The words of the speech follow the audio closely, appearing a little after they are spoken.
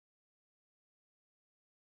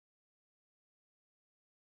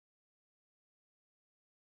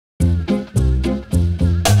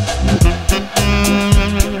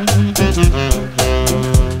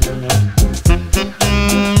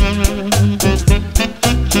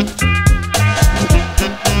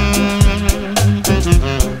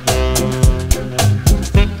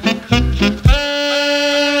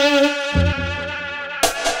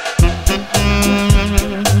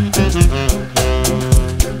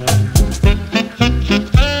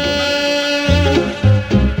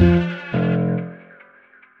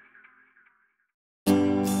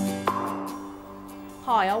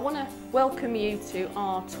welcome you to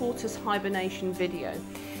our tortoise hibernation video.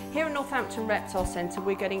 Here at Northampton Reptile Centre,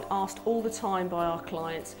 we're getting asked all the time by our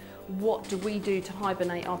clients, what do we do to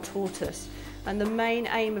hibernate our tortoise? And the main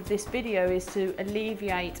aim of this video is to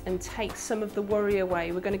alleviate and take some of the worry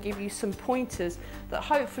away. We're going to give you some pointers that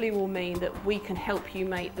hopefully will mean that we can help you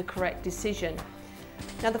make the correct decision.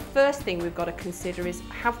 Now, the first thing we've got to consider is,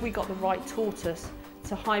 have we got the right tortoise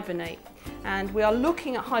to hibernate? And we are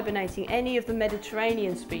looking at hibernating any of the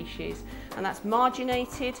Mediterranean species, and that's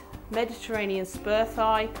marginated, Mediterranean spur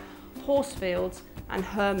thigh, Horsfield's and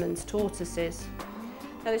Hermann's tortoises.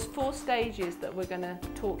 Now, there's 4 stages that we're going to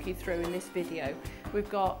talk you through in this video. We've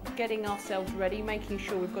got getting ourselves ready, making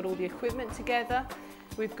sure we've got all the equipment together.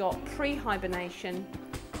 We've got pre-hibernation,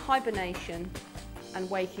 hibernation and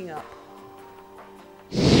waking up.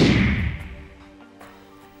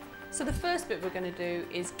 So the first bit we're going to do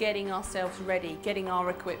is getting ourselves ready, getting our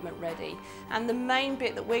equipment ready. And the main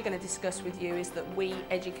bit that we're going to discuss with you is that we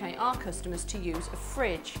educate our customers to use a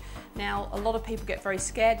fridge. Now, a lot of people get very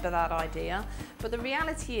scared by that idea, but the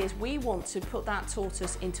reality is we want to put that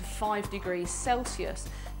tortoise into 5 degrees Celsius.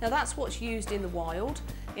 Now, that's what's used in the wild.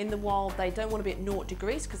 In the wild, they don't want to be at 0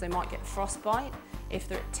 degrees because they might get frostbite. If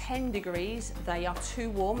they're at 10 degrees, they are too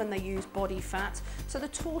warm and they use body fat. So the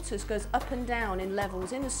tortoise goes up and down in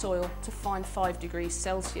levels in the soil to find 5 degrees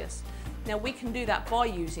Celsius. Now, we can do that by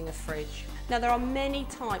using a fridge. Now, there are many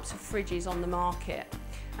types of fridges on the market.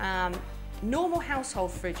 Normal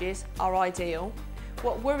household fridges are ideal.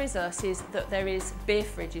 What worries us is that there is beer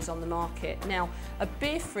fridges on the market. Now, a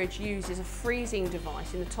beer fridge uses a freezing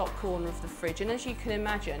device in the top corner of the fridge, and as you can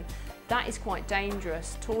imagine, that is quite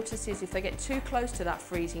dangerous. Tortoises, if they get too close to that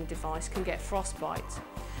freezing device, can get frostbite.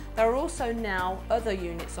 There are also now other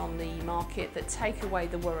units on the market that take away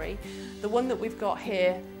the worry. The one that we've got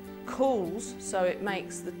here cools, so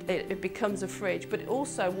it becomes a fridge, but it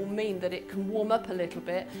also will mean that it can warm up a little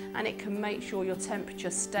bit and it can make sure your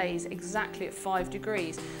temperature stays exactly at 5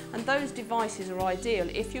 degrees. And those devices are ideal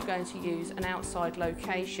if you're going to use an outside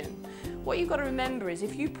location. What you've got to remember is,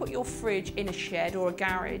 if you put your fridge in a shed or a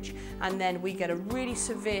garage and then we get a really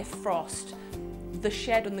severe frost, the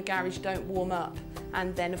shed and the garage don't warm up,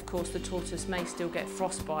 and then of course the tortoise may still get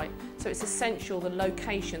frostbite. So it's essential the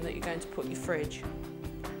location that you're going to put your fridge.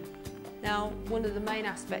 Now, one of the main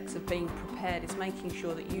aspects of being prepared is making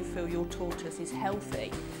sure that you feel your tortoise is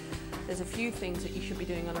healthy. There's a few things that you should be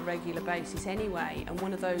doing on a regular basis anyway, and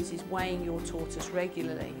one of those is weighing your tortoise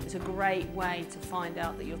regularly. It's a great way to find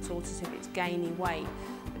out that your tortoise, if it's gaining weight,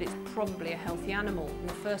 that it's probably a healthy animal. And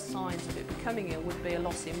the first signs of it becoming ill would be a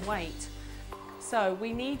loss in weight. So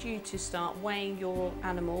we need you to start weighing your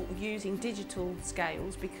animal using digital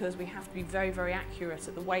scales, because we have to be very, very accurate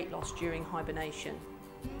at the weight loss during hibernation.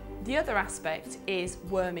 The other aspect is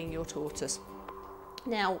worming your tortoise.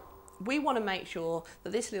 Now, we want to make sure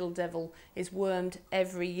that this little devil is wormed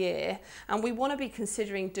every year, and we want to be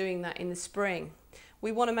considering doing that in the spring.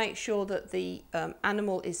 We want to make sure that the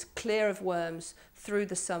animal is clear of worms through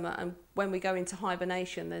the summer, and when we go into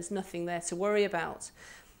hibernation, there's nothing there to worry about.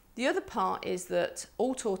 The other part is that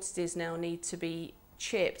all tortoises now need to be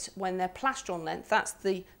chipped when their plastron length, that's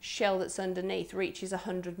the shell that's underneath, reaches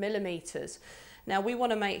 100 millimeters. Now, we want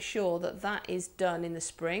to make sure that that is done in the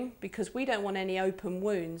spring, because we don't want any open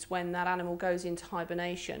wounds when that animal goes into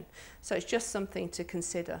hibernation. So it's just something to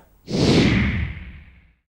consider.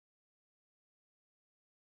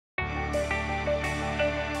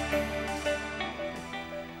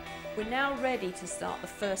 We're now ready to start the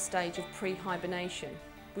first stage of pre-hibernation.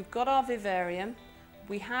 We've got our vivarium.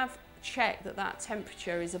 We have check that that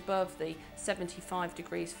temperature is above the 75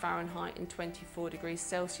 degrees Fahrenheit and 24 degrees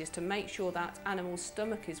Celsius to make sure that animal's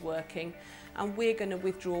stomach is working, and we're going to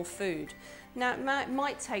withdraw food. Now, it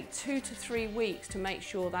might take 2 to 3 weeks to make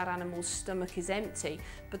sure that animal's stomach is empty,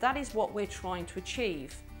 but that is what we're trying to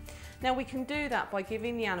achieve. Now, we can do that by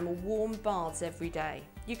giving the animal warm baths every day.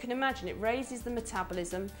 You can imagine it raises the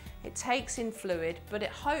metabolism, it takes in fluid, but it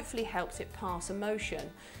hopefully helps it pass emotion.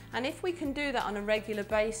 And if we can do that on a regular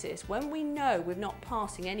basis, when we know we're not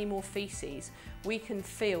passing any more feces, we can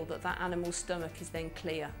feel that that animal's stomach is then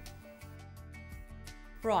clear.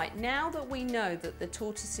 Right, now that we know that the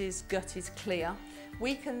tortoise's gut is clear,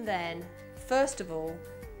 we can then, first of all,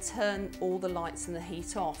 turn all the lights and the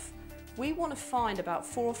heat off. We want to find about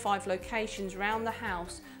 4 or 5 locations around the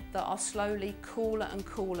house that are slowly cooler and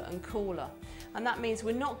cooler and cooler. And that means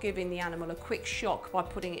we're not giving the animal a quick shock by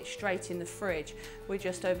putting it straight in the fridge. We're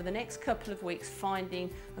just, over the next couple of weeks, finding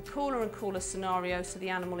a cooler and cooler scenario so the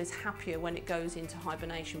animal is happier when it goes into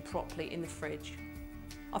hibernation properly in the fridge.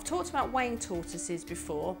 I've talked about weighing tortoises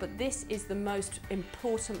before, but this is the most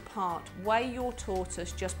important part. Weigh your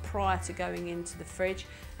tortoise just prior to going into the fridge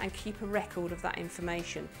and keep a record of that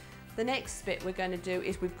information. The next bit we're going to do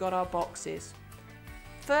is we've got our boxes.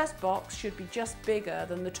 First box should be just bigger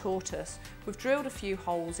than the tortoise. We've drilled a few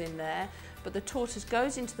holes in there, but the tortoise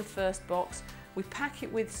goes into the first box. We pack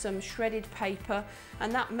it with some shredded paper,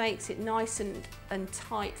 and that makes it nice and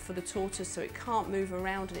tight for the tortoise so it can't move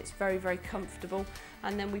around, and it's very, very comfortable.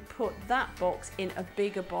 And then we put that box in a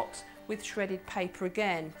bigger box with shredded paper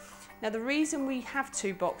again. Now the reason we have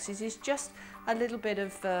two boxes is just a little bit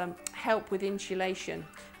of help with insulation.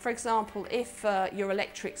 For example, if your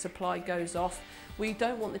electric supply goes off, we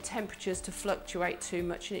don't want the temperatures to fluctuate too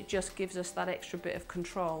much, and it just gives us that extra bit of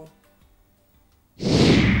control.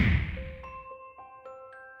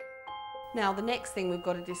 Now the next thing we've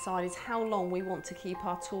got to decide is how long we want to keep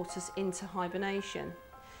our tortoise into hibernation.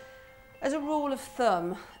 As a rule of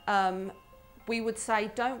thumb, we would say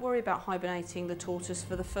don't worry about hibernating the tortoise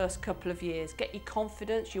for the first couple of years. Get your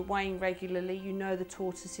confidence, you're weighing regularly, you know the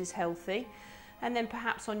tortoise is healthy. And then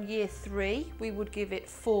perhaps on year 3 we would give it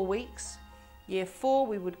 4 weeks. Year 4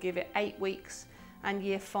 we would give it 8 weeks. And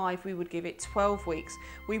year 5 we would give it 12 weeks.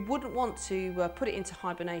 We wouldn't want to put it into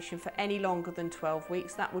hibernation for any longer than 12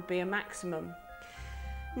 weeks. That would be a maximum.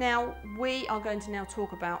 Now we are going to now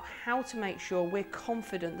talk about how to make sure we're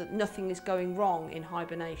confident that nothing is going wrong in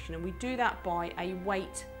hibernation, and we do that by a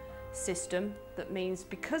weight system. That means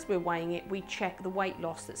because we're weighing it, we check the weight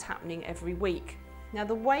loss that's happening every week. Now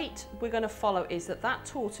the weight we're going to follow is that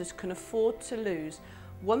tortoise can afford to lose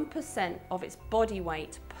 1% of its body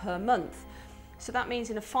weight per month. So that means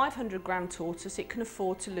in a 500 gram tortoise, it can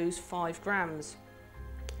afford to lose 5 grams.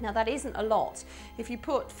 Now that isn't a lot. If you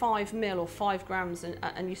put 5 mil or 5 grams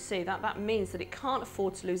and you see that means that it can't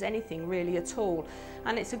afford to lose anything really at all.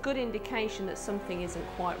 And it's a good indication that something isn't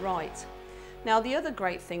quite right. Now the other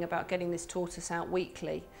great thing about getting this tortoise out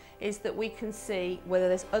weekly is that we can see whether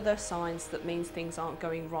there's other signs that means things aren't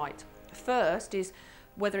going right. First is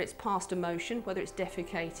whether it's past emotion, whether it's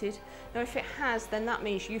defecated. Now if it has, then that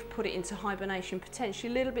means you've put it into hibernation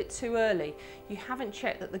potentially a little bit too early. You haven't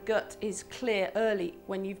checked that the gut is clear early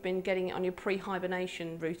when you've been getting it on your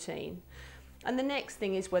pre-hibernation routine. And the next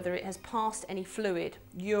thing is whether it has passed any fluid,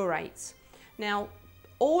 urates. Now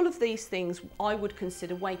all of these things I would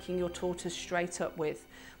consider waking your tortoise straight up with.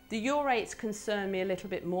 The urates concern me a little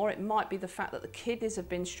bit more. It might be the fact that the kidneys have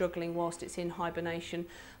been struggling whilst it's in hibernation,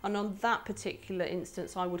 and on that particular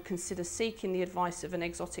instance I would consider seeking the advice of an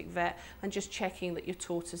exotic vet and just checking that your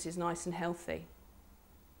tortoise is nice and healthy.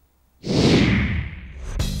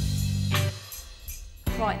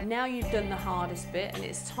 Right, now you've done the hardest bit, and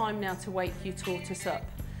it's time now to wake your tortoise up.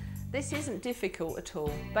 This isn't difficult at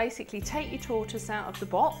all. Basically take your tortoise out of the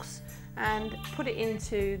box and put it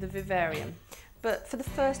into the vivarium. But for the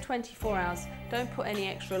first 24 hours, don't put any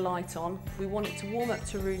extra light on. We want it to warm up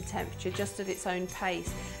to room temperature just at its own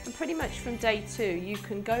pace. And pretty much from day 2, you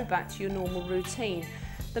can go back to your normal routine.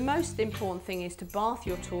 The most important thing is to bath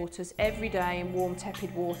your tortoise every day in warm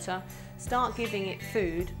tepid water. Start giving it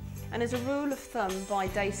food. And as a rule of thumb, by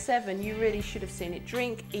day 7, you really should have seen it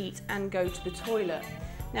drink, eat, and go to the toilet.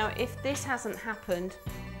 Now, if this hasn't happened,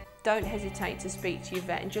 don't hesitate to speak to your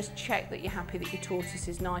vet and just check that you're happy that your tortoise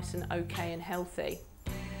is nice and okay and healthy.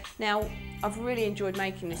 Now, I've really enjoyed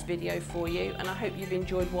making this video for you, and I hope you've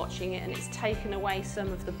enjoyed watching it, and it's taken away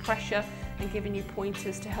some of the pressure and given you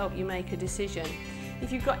pointers to help you make a decision.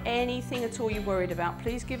 If you've got anything at all you're worried about,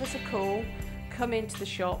 please give us a call, come into the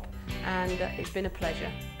shop, and it's been a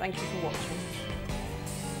pleasure. Thank you for watching.